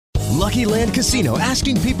Lucky Land Casino,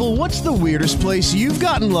 asking people, what's the weirdest place you've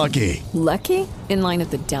gotten lucky? Lucky? In line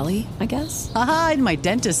at the deli, I guess? Aha, in my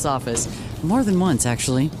dentist's office. More than once,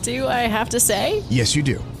 actually. Do I have to say? Yes, you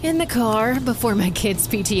do. In the car before my kids'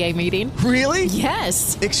 PTA meeting. Really?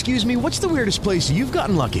 Yes. Excuse me, what's the weirdest place you've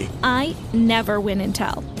gotten lucky? I never win and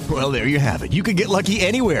tell. Well, there you have it. You can get lucky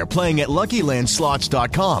anywhere, playing at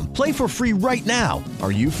LuckyLandSlots.com. Play for free right now.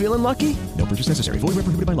 Are you feeling lucky? No purchase necessary. Void where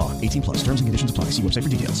prohibited by law. 18 plus. Terms and conditions apply. See website for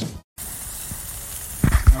details.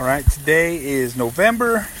 All right, today is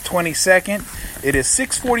November 22nd. It is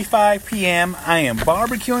 6:45 p.m. I am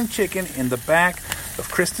barbecuing chicken in the back of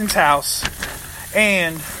Kristen's house,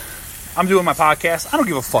 and I'm doing my podcast. I don't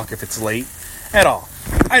give a fuck if it's late at all.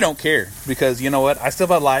 I don't care, because you know what? I still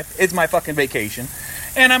have life. It's my fucking vacation,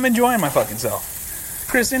 and I'm enjoying my fucking self.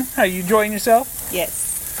 Kristen, how you enjoying yourself?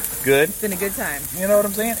 Yes. Good. It's been a good time. You know what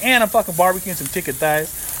I'm saying? And I'm fucking barbecuing some chicken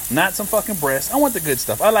thighs, not some fucking breasts. I want the good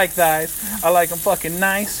stuff. I like thighs. I like them fucking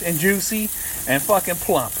nice and juicy and fucking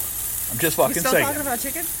plump. I'm just fucking You still saying. talking about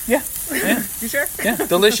chicken? Yeah. Yeah. You sure? Yeah.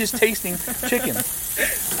 Delicious tasting chicken.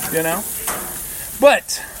 You know?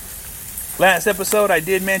 But last episode I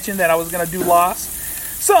did mention that I was going to do Lost.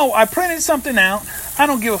 So I printed something out. I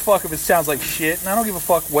don't give a fuck if it sounds like shit, and I don't give a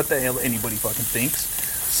fuck what the hell anybody fucking thinks.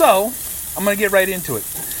 So I'm going to get right into it.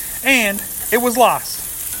 And it was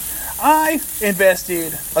Lost. I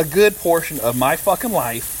invested a good portion of my fucking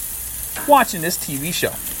life watching this TV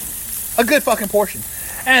show. A good fucking portion.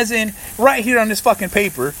 As in, right here on this fucking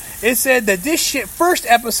paper, it said that this shit, first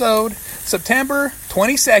episode, September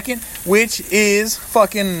 22nd, which is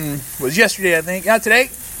fucking, was yesterday, I think. Not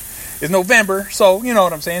today. It's November, so you know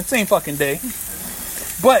what I'm saying. Same fucking day.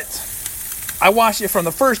 But I watched it from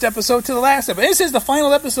the first episode to the last episode. It says the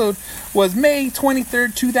final episode was May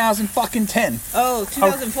 23rd, 2010. Oh,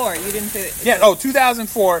 2004. You didn't say it. Yeah,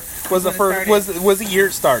 2004 was the first, was the year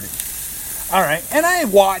it started. All right, and I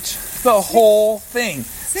watched the whole thing.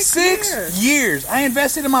 Six years I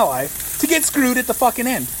invested in my life to get screwed at the fucking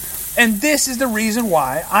end. And this is the reason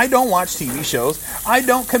why I don't watch TV shows. I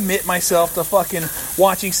don't commit myself to fucking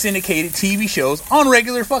watching syndicated TV shows on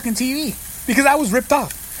regular fucking TV. Because I was ripped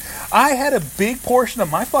off. I had a big portion of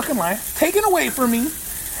my fucking life taken away from me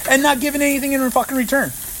and not given anything in fucking return.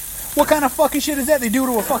 What kind of fucking shit is that they do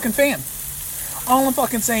to a fucking fan? All I'm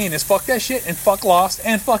fucking saying is fuck that shit and fuck Lost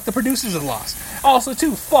and fuck the producers of Lost. Also,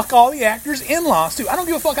 too, fuck all the actors in Lost, too. I don't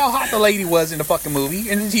give a fuck how hot the lady was in the fucking movie,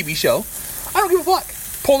 in the TV show. I don't give a fuck.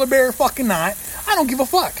 Polar bear fucking not. I don't give a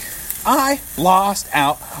fuck. I lost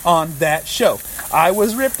out on that show. I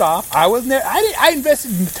was ripped off. I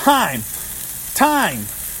invested time. Time.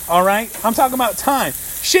 All right? I'm talking about time.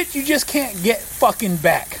 Shit you just can't get fucking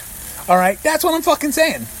back. All right? That's what I'm fucking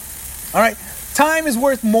saying. All right? Time is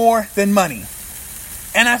worth more than money.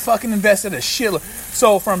 And I fucking invested a shitload.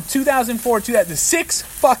 So from 2004 to 6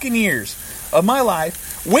 fucking years of my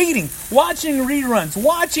life, waiting, watching reruns,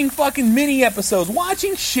 watching fucking mini episodes,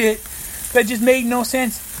 watching shit that just made no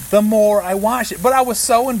sense the more I watched it. But I was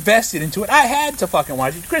so invested into it, I had to fucking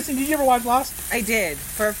watch it. Kristen, did you ever watch Lost? I did,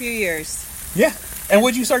 for a few years. Yeah. And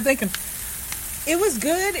what'd you start thinking? It was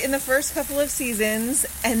good in the first couple of seasons,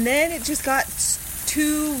 and then it just got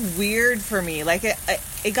too weird for me. Like,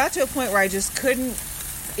 it got to a point where I just couldn't,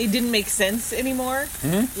 it didn't make sense anymore.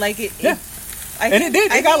 Mm-hmm. Like, it it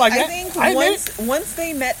did. It got like that. I think once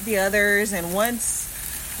they met the others, and once,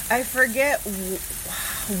 I forget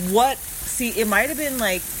what, see, it might have been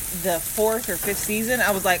like the 4th or 5th season.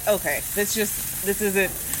 I was like, okay, this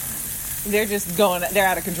isn't, they're just going, they're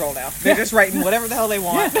out of control now. They're just writing whatever the hell they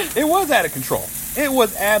want. Yeah, it was out of control. It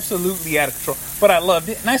was absolutely out of control. But I loved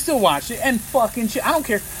it, and I still watched it, and fucking shit. I don't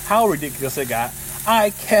care how ridiculous it got.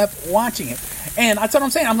 I kept watching it. And that's what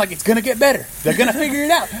I'm saying. I'm like, it's going to get better. They're going to figure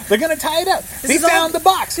it out. They're going to tie it up. They found the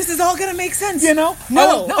box. This is all going to make sense. You know?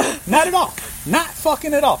 No, not at all. Not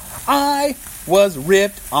fucking at all. I was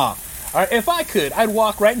ripped off. All right, if I could, I'd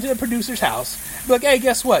walk right into the producer's house. Be like, hey,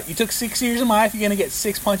 guess what? You took 6 years of my life. You're going to get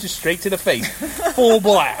 6 punches straight to the face. Full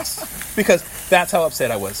blast. Because that's how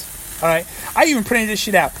upset I was. All right? I even printed this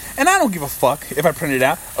shit out. And I don't give a fuck if I print it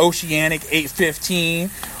out. Oceanic 815.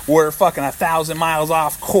 We're fucking 1,000 miles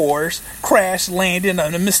off course. Crash landing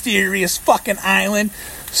on a mysterious fucking island.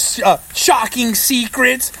 Shocking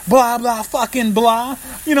secrets. Blah, blah, fucking blah.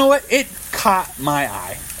 You know what? It caught my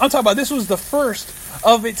eye. I'm talking about this was the first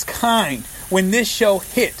of its kind when this show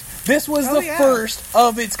hit. This was the first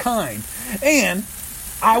of its kind. And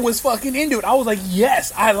I was fucking into it. I was like,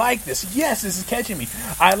 yes, I like this. Yes, this is catching me.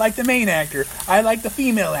 I like the main actor. I like the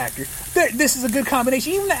female actor. This is a good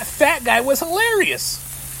combination. Even that fat guy was hilarious.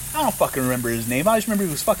 I don't fucking remember his name. I just remember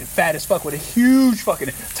he was fucking fat as fuck with a huge fucking...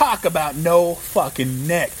 Talk about no fucking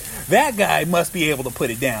neck. That guy must be able to put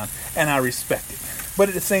it down, and I respect it. But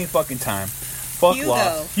at the same fucking time, fuck Hugo.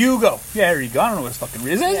 Lost. Hugo. Yeah, there you go. I don't know what his fucking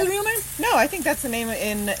is. That his real name? No, I think that's the name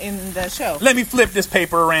in the show. Let me flip this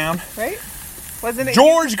paper around. Right? Wasn't it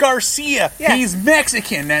George Garcia. Yeah. He's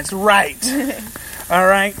Mexican. That's right. All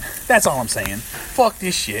right? That's all I'm saying. Fuck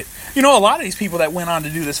this shit. You know, a lot of these people that went on to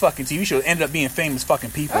do this fucking TV show ended up being famous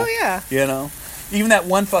fucking people. Oh, yeah. You know? Even that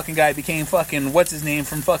one fucking guy became fucking, what's his name,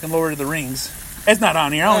 from fucking Lord of the Rings. It's not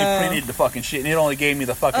on here. I only printed the fucking shit, and it only gave me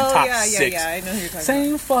the fucking top six. Yeah, I know who you're talking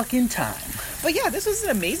Same about. fucking time. But yeah, this was an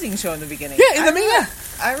amazing show in the beginning. Yeah, in the beginning.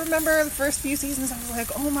 I remember the first few seasons. I was like,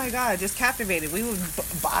 oh my god, just captivated. We would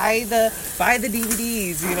buy the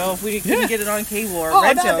DVDs, you know, if we couldn't get it on cable or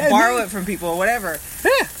rent it, borrow it from people or whatever.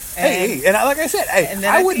 Yeah. And like I said,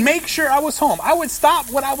 I would make sure I was home. I would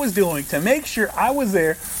stop what I was doing to make sure I was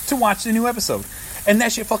there to watch the new episode. And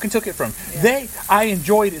that shit fucking took it from me. I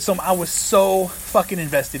enjoyed it, so I was so fucking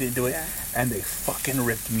invested into it. Yeah. And they fucking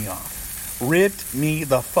ripped me off. Ripped me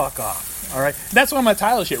the fuck off. All right? That's why my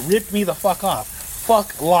title shit, ripped me the fuck off.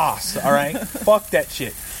 Fuck Lost, all right? Fuck that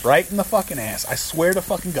shit. Right in the fucking ass. I swear to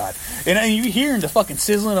fucking God. And you hearing the fucking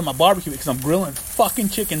sizzling of my barbecue because I'm grilling fucking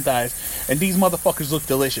chicken thighs, and these motherfuckers look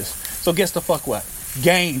delicious. So guess the fuck what?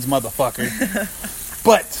 Gains, motherfucker.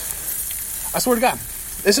 But I swear to God,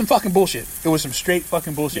 it's some fucking bullshit. It was some straight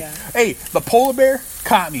fucking bullshit. Yeah. Hey, the polar bear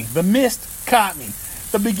caught me. The mist caught me.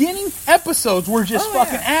 The beginning episodes were just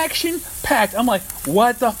action-packed. I'm like,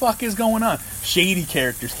 what the fuck is going on? Shady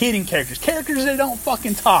characters, hidden characters, characters that don't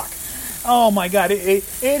fucking talk. Oh my God, it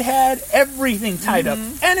had everything tied up.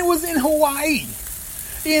 And it was in Hawaii.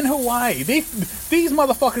 In Hawaii. These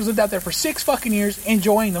motherfuckers lived out there for 6 fucking years,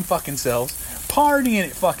 enjoying them fucking selves, partying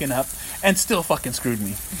it fucking up, and still fucking screwed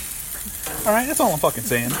me. Alright, that's all I'm fucking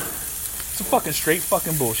saying. It's a fucking straight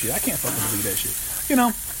fucking bullshit. I can't fucking believe that shit. You know,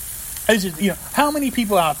 it's just, you know, how many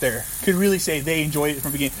people out there could really say they enjoyed it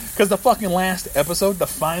from the beginning? Because the fucking last episode, the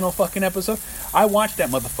final fucking episode, I watched that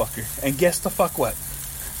motherfucker, and guess the fuck what?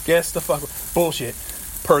 Guess the fuck what? Bullshit.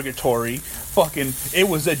 Purgatory. Fucking, it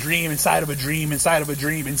was a dream inside of a dream inside of a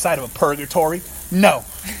dream inside of a purgatory. No.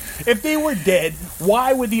 If they were dead,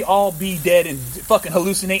 why would they all be dead and fucking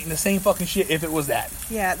hallucinating the same fucking shit if it was that?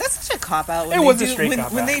 Yeah, that's such a cop-out. It was a straight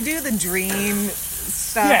cop-out. When they do the dream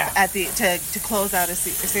stuff at the to close out a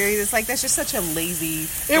series, it's like that's just such a lazy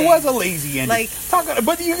thing. It was a lazy ending. Like,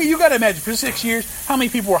 but you got to imagine, for 6 years, how many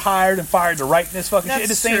people were hired and fired to write this fucking shit? At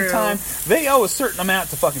the same time, they owe a certain amount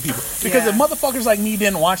to fucking people. Because if motherfuckers like me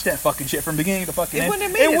didn't watch that fucking shit from beginning to fucking end,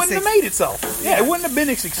 it wouldn't have made itself. Yeah, it wouldn't have been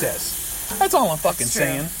a success. That's all I'm fucking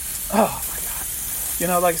saying. Oh my God. You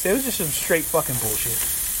know, like I said, it was just some straight fucking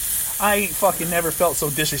bullshit. I ain't fucking never felt so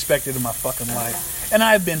disrespected in my fucking life. And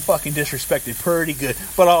I've been fucking disrespected pretty good,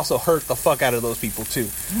 but also hurt the fuck out of those people too.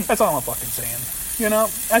 That's all I'm fucking saying. You know,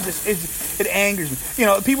 it angers me. You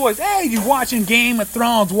know, people always, hey, you watching Game of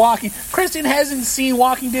Thrones, Kristen hasn't seen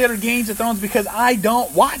Walking Dead or Game of Thrones because I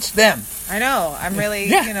don't watch them. I know. I'm really,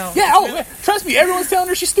 you know. Yeah, trust me, everyone's telling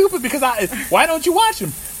her she's stupid because why don't you watch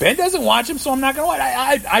them? Ben doesn't watch them, so I'm not going to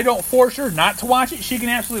watch. I don't force her not to watch it. She can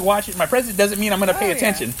absolutely watch it. My presence doesn't mean I'm going to pay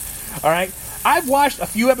attention. All right? I've watched a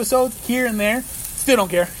few episodes here and there. Still don't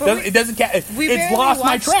care. It doesn't care. It's lost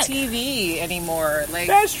my track. We barely watch TV anymore. Like,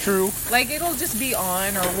 that's true. Like, it'll just be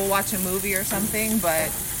on, or we'll watch a movie or something, but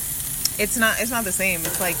it's not the same.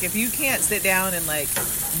 It's like, if you can't sit down and like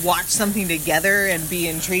watch something together and be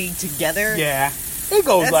intrigued together. Yeah. It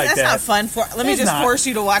goes like that. That's not fun. Let me force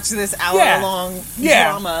you to watch this hour-long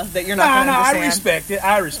drama that you're not going to understand.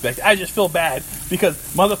 I respect it. I just feel bad because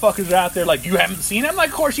motherfuckers are out there like, you haven't seen it? I'm like,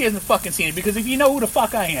 of course she hasn't fucking seen it, because if you know who the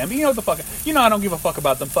fuck I am, I don't give a fuck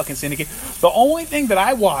about them fucking Syndicate. The only thing that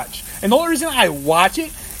I watch, and the only reason I watch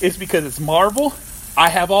it is because it's Marvel. I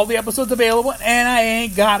have all the episodes available, and I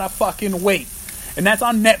ain't gotta fucking wait. And that's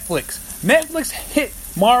on Netflix. Netflix hit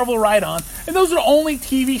Marvel right on, and those are the only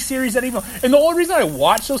TV series that even. And the only reason I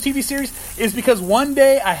watch those TV series is because one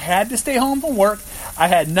day I had to stay home from work. I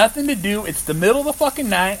had nothing to do. It's the middle of the fucking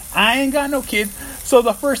night. I ain't got no kids. So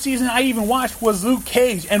the first season I even watched was Luke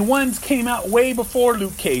Cage, and ones came out way before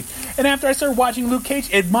Luke Cage. And after I started watching Luke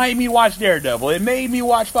Cage, it made me watch Daredevil. It made me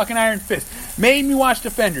watch fucking Iron Fist. Made me watch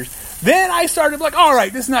Defenders. Then I started like, all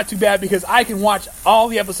right, this is not too bad because I can watch all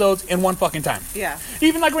the episodes in one fucking time. Yeah.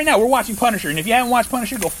 Even like right now, we're watching Punisher, and if you haven't watched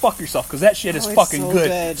Punisher, go fuck yourself because that shit is fucking so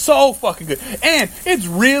good. So fucking good. And it's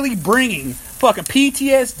really bringing fucking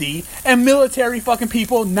PTSD and military fucking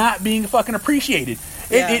people not being fucking appreciated.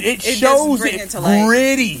 Yeah. It shows it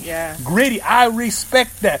gritty. Yeah. Gritty. I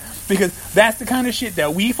respect that because that's the kind of shit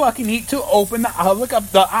that we fucking need to open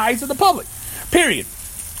the eyes of the public. Period.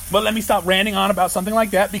 But let me stop ranting on about something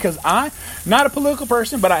like that, because I'm not a political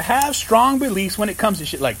person, but I have strong beliefs when it comes to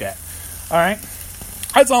shit like that. All right?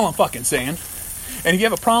 That's all I'm fucking saying. And if you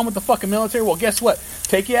have a problem with the fucking military, well, guess what?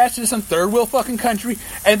 Take your ass to some third world fucking country,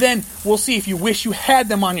 and then we'll see if you wish you had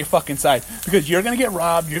them on your fucking side. Because you're gonna get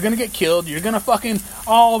robbed, you're gonna get killed, you're gonna fucking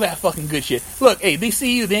all that fucking good shit. Look, hey, they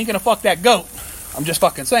see you, they ain't gonna fuck that goat. I'm just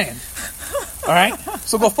fucking saying. Alright?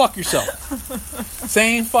 So go fuck yourself.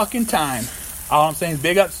 Same fucking time. All I'm saying is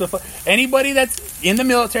big up to anybody that's in the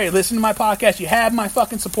military, listen to my podcast. You have my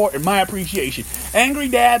fucking support and my appreciation. Angry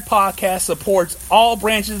Dad Podcast supports all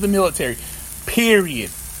branches of the military.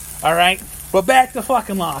 Period. Alright? But back to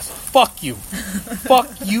fucking Lost. Fuck you. Fuck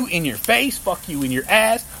you in your face. Fuck you in your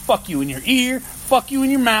ass. Fuck you in your ear. Fuck you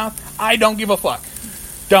in your mouth. I don't give a fuck.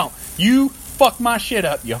 Don't. You fucked my shit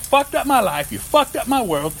up. You fucked up my life. You fucked up my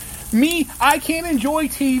world. Me, I can't enjoy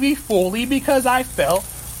TV fully because I felt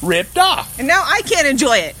ripped off. And now I can't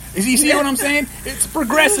enjoy it. You see what I'm saying? It's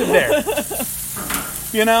progressive there.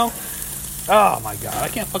 You know? Oh my god. I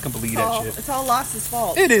can't fucking believe that shit. It's all Lost's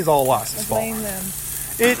fault. It is all Lost's fault. Blame them.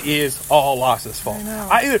 It is all Lost's fault.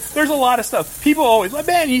 I know. There's a lot of stuff. People always like,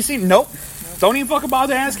 man, you see, nope. Don't even fucking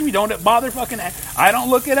bother asking me. Don't bother fucking. I don't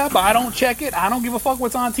look it up. I don't check it. I don't give a fuck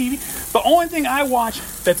what's on TV. The only thing I watch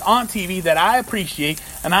that's on TV that I appreciate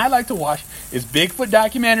and I like to watch is Bigfoot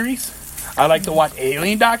documentaries. I like to watch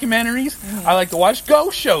alien documentaries. I like to watch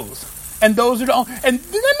ghost shows. And those are the only. And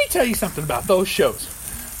let me tell you something about those shows.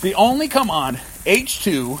 They only come on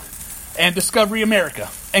H2 and Discovery America.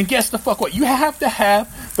 And guess the fuck what? You have to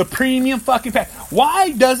have the premium fucking pack.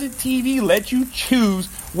 Why doesn't TV let you choose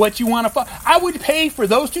what you want to fuck? I would pay for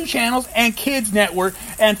those two channels and Kids Network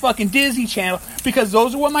and fucking Disney Channel because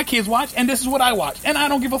those are what my kids watch and this is what I watch. And I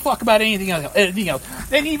don't give a fuck about anything else.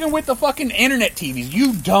 And even with the fucking internet TVs,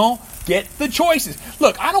 you don't get the choices.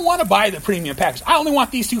 Look, I don't want to buy the premium package. I only want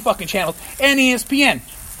these two fucking channels and ESPN.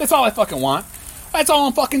 That's all I fucking want. That's all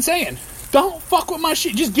I'm fucking saying. Don't fuck with my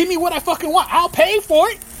shit. Just give me what I fucking want. I'll pay for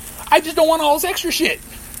it. I just don't want all this extra shit.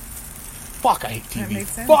 Fuck, I hate TV. That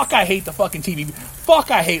makes sense. Fuck, I hate the fucking TV. Fuck,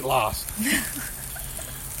 I hate Lost.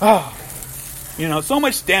 Oh. You know, so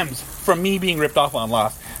much stems from me being ripped off on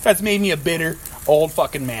Lost. That's made me a bitter, old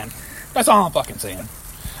fucking man. That's all I'm fucking saying.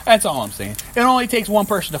 That's all I'm saying. It only takes one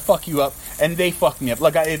person to fuck you up, and they fuck me up.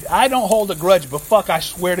 Like, I don't hold a grudge, but fuck, I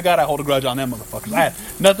swear to God I hold a grudge on them motherfuckers. I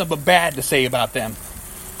have nothing but bad to say about them.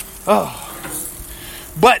 Oh.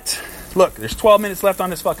 But, look, there's 12 minutes left on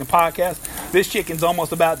this fucking podcast. This chicken's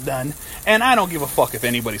almost about done. And I don't give a fuck if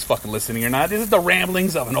anybody's fucking listening or not. This is the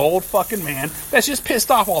ramblings of an old fucking man that's just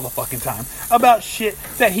pissed off all the fucking time about shit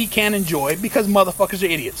that he can't enjoy because motherfuckers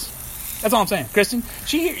are idiots. That's all I'm saying. Kristen,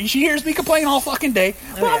 she hears me complain all fucking day.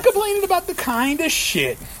 Well, I'm complaining about the kind of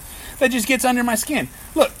shit that just gets under my skin.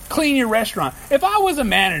 Look, clean your restaurant. If I was a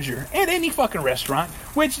manager at any fucking restaurant,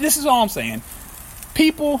 which this is all I'm saying,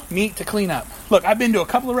 people need to clean up. Look, I've been to a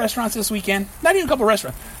couple of restaurants this weekend. Not even a couple of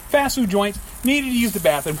restaurants. Fast food joints. Needed to use the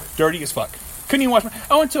bathroom. Dirty as fuck. Couldn't even wash my...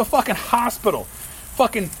 I went to a fucking hospital.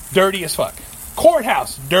 Fucking dirty as fuck.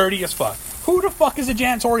 Courthouse. Dirty as fuck. Who the fuck is the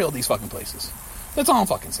janitorial of these fucking places? That's all I'm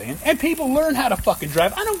fucking saying. And people learn how to fucking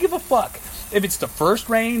drive. I don't give a fuck if it's the first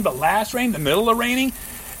rain, the last rain, the middle of raining.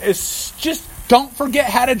 It's just don't forget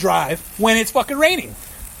how to drive when it's fucking raining.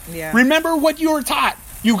 Yeah. Remember what you were taught.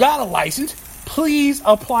 You got a license. Please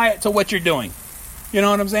apply it to what you're doing. You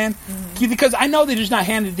know what I'm saying? Mm-hmm. Because I know they're just not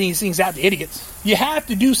handing these things out to idiots. You have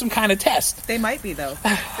to do some kind of test. They might be, though.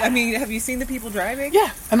 I mean, have you seen the people driving? Yeah.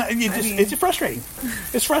 And it's frustrating.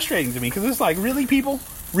 It's frustrating to me because it's like, really, people?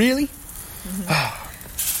 Really?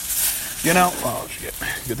 Mm-hmm. You know? Oh, shit.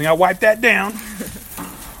 Good thing I wiped that down.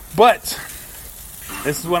 But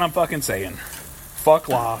this is what I'm fucking saying. Fuck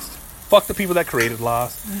Lost. Fuck the people that created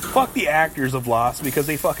Lost. Fuck the actors of Lost because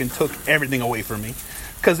they fucking took everything away from me.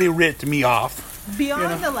 Because they ripped me off.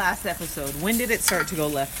 Beyond the last episode, when did it start to go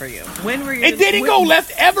left for you? When were you? It didn't go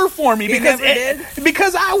left ever for me because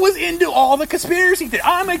I was into all the conspiracy things.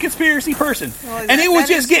 I'm a conspiracy person, and it was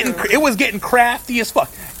just getting crafty as fuck.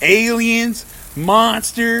 Aliens,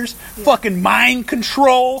 monsters, fucking mind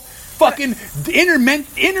control, fucking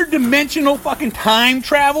interdimensional fucking time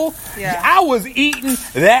travel. Yeah. I was eating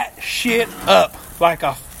that shit up like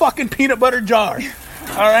a fucking peanut butter jar.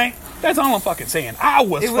 All right. That's all I'm fucking saying.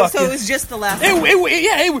 So it was just the last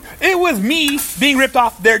episode? It was me being ripped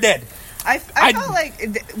off. They're dead. I felt like,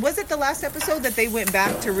 was it the last episode that they went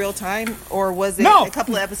back to real time? Or was it a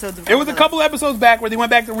couple of episodes of... It was a couple of episodes back where they went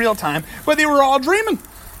back to real time, but they were all dreaming.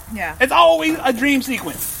 Yeah. It's always a dream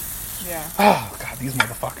sequence. Yeah. Oh, God, these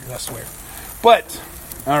motherfuckers, I swear. But,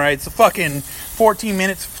 alright, so fucking 14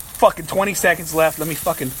 minutes, fucking 20 seconds left. Let me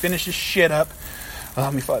fucking finish this shit up.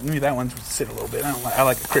 Maybe that one sit a little bit. I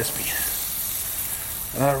like it crispy.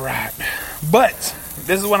 All right. But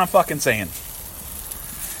this is what I'm fucking saying.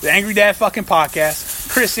 The Angry Dad fucking podcast.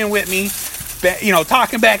 Kristen with me,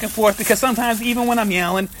 talking back and forth, because sometimes even when I'm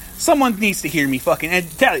yelling, someone needs to hear me fucking and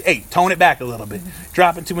tell you, hey, tone it back a little bit.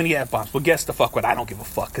 Dropping too many F-bombs. Well, guess the fuck what? I don't give a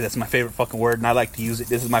fuck, because that's my favorite fucking word and I like to use it.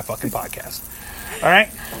 This is my fucking podcast. All right?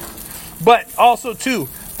 But also, too,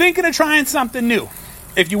 thinking of trying something new.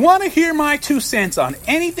 If you want to hear my 2 cents on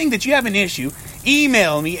anything that you have an issue,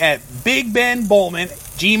 email me at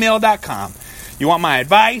bigbenbowman@gmail.com. You want my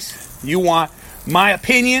advice? You want my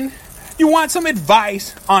opinion? You want some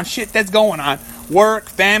advice on shit that's going on? Work,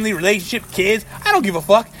 family, relationship, kids? I don't give a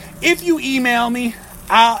fuck. If you email me,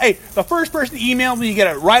 the first person to email me, you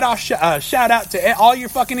get a write-off shout out to all your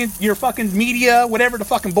fucking media, whatever the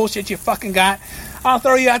fucking bullshit you fucking got. I'll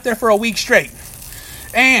throw you out there for a week straight.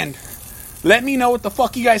 And let me know what the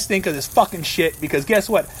fuck you guys think of this fucking shit, because guess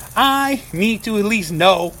what? I need to at least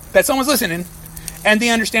know that someone's listening and they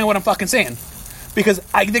understand what I'm fucking saying. Because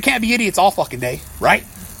there can't be idiots all fucking day, right?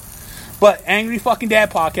 But Angry Fucking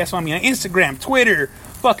Dad Podcast, find me on Instagram, Twitter,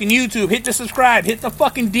 fucking YouTube. Hit the subscribe, hit the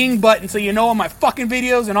fucking ding button so you know all my fucking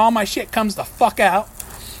videos and all my shit comes the fuck out.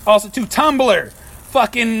 Also, to Tumblr,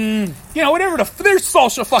 fucking, whatever there's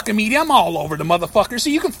social fucking media. I'm all over the motherfucker, so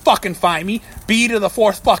you can fucking find me. B to the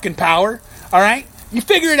 4th fucking power. All right? You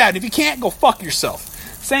figure it out. If you can't, go fuck yourself.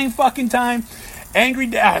 Same fucking time.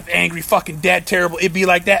 Angry fucking dad, terrible. It'd be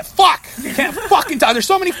like that. Fuck! I can't fucking talk. There's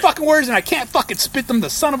so many fucking words and I can't fucking spit them the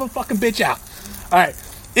son of a fucking bitch out. Alright.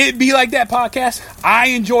 It'd be like that podcast. I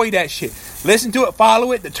enjoy that shit. Listen to it,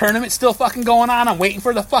 follow it. The tournament's still fucking going on. I'm waiting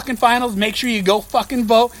for the fucking finals. Make sure you go fucking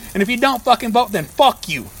vote. And if you don't fucking vote, then fuck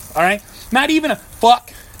you. Alright? Not even a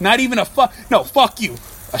fuck. Not even a fuck. No, fuck you.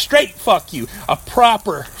 A straight fuck you. A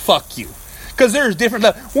proper fuck you. Because there's different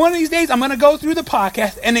levels. One of these days, I'm going to go through the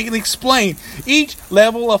podcast and explain each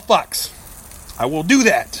level of fucks. I will do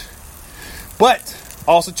that. But,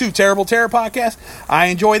 also, too, Terrible Terror Podcast. I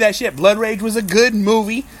enjoy that shit. Blood Rage was a good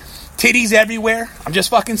movie. Titties everywhere. I'm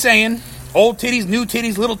just fucking saying. Old titties, new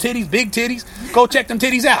titties, little titties, big titties. Go check them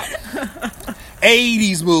titties out.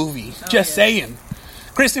 80s movie. Just saying.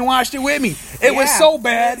 Kristen watched it with me. It was so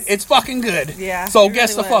bad, it's fucking good. Yeah. So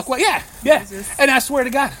guess the fuck what? Yeah. And I swear to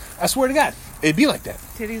God, it'd be like that.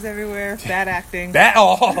 Titties everywhere, bad acting.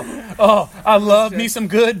 I love me some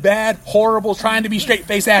good, bad, horrible, trying to be straight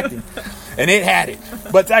face acting. And it had it.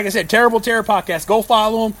 But like I said, Terrible Terror Podcast. Go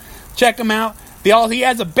follow him. Check him out. He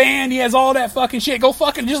has a band. He has all that fucking shit. Go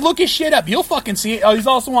fucking, just look his shit up. You'll fucking see it. Oh, he's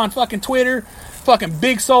also on fucking Twitter. Fucking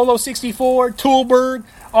Big Solo 64, Toolberg,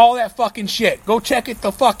 all that fucking shit. Go check it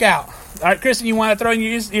the fuck out. All right, Kristen, you want to throw in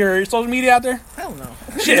your social media out there? Hell no.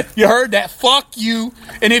 Shit, you heard that? Fuck you.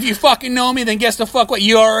 And if you fucking know me, then guess the fuck what?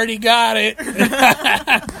 You already got it.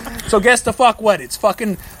 So guess the fuck what? It's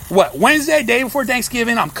fucking, Wednesday, day before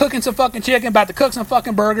Thanksgiving. I'm cooking some fucking chicken, about to cook some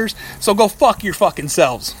fucking burgers. So go fuck your fucking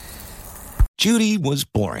selves. Judy was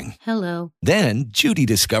boring. Hello. Then Judy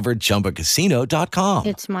discovered ChumbaCasino.com.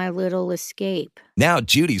 It's my little escape. Now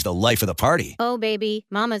Judy's the life of the party. Oh, baby,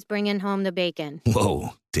 mama's bringing home the bacon. Whoa,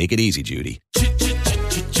 take it easy, Judy.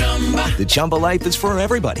 The Chumba life is for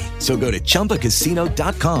everybody. So go to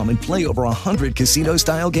ChumbaCasino.com and play over 100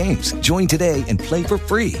 casino-style games. Join today and play for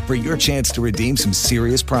free for your chance to redeem some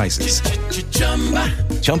serious prizes.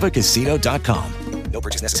 ChumbaCasino.com. No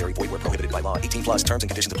purchase necessary. Void where prohibited by law. 18+ terms and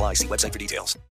conditions apply. See website for details.